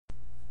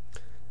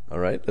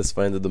Alright, let's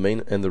find the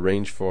domain and the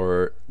range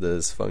for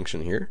this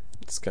function here.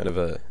 It's kind of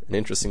an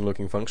interesting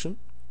looking function.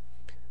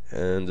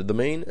 And the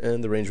domain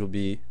and the range will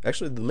be,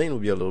 actually the domain will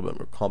be a little bit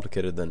more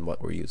complicated than what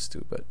we're used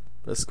to, but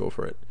let's go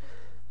for it.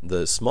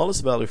 The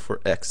smallest value for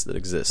x that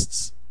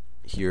exists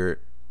here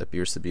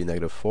appears to be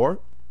 -4,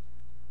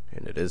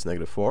 and it is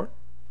 -4.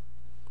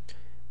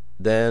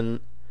 Then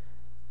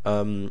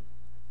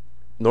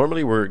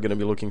normally we're going to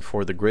be looking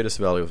for the greatest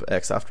value of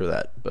x after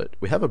that, but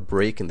we have a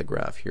break in the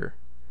graph here.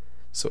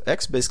 So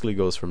x basically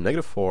goes from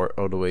 -4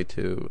 all the way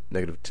to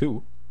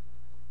 -2.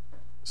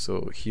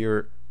 So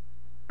here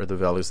are the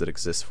values that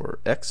exist for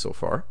x so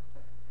far.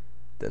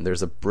 Then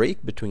there's a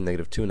break between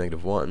 -2 and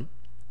 -1.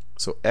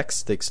 So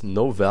x takes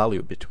no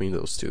value between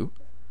those two.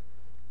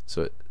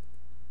 So it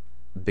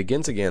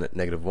begins again at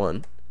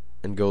 -1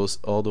 and goes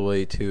all the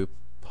way to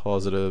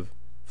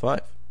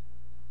 +5.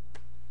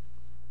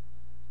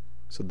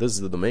 So this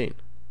is the domain.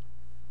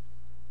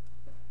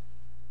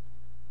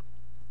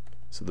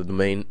 So the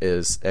domain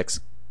is x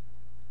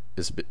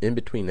is in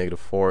between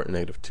 -4 and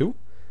 -2,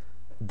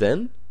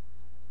 then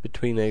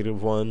between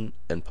 -1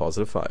 and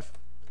 +5.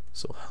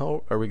 So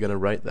how are we going to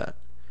write that?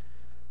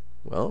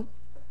 Well,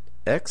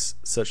 x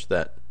such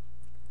that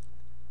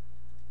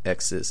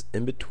x is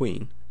in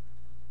between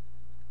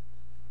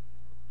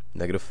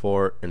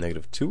 -4 and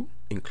 -2,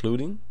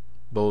 including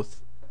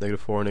both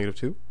 -4 and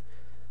 -2,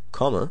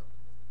 comma,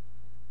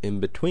 in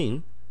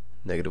between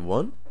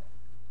 -1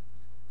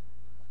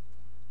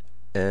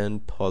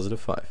 and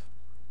 +5.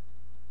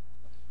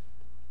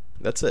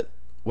 That's it.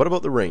 What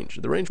about the range?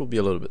 The range will be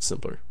a little bit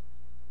simpler.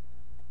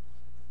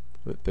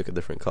 Let me pick a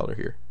different color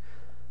here.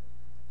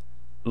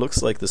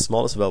 Looks like the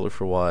smallest value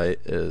for y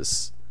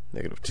is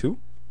 -2.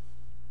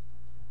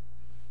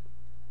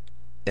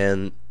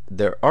 And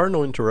there are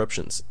no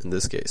interruptions in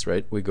this case,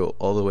 right? We go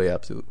all the way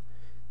up to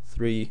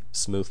 3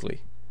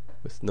 smoothly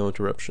with no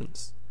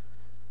interruptions.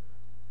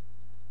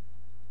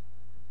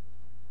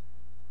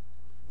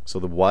 So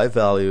the y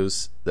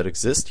values that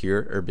exist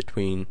here are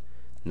between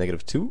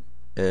 -2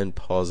 and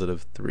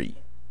 +3.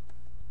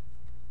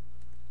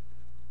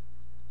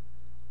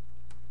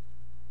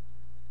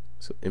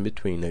 So in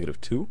between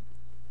 -2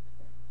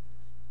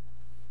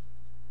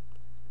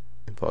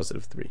 and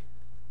 +3.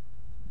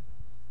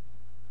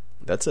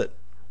 That's it.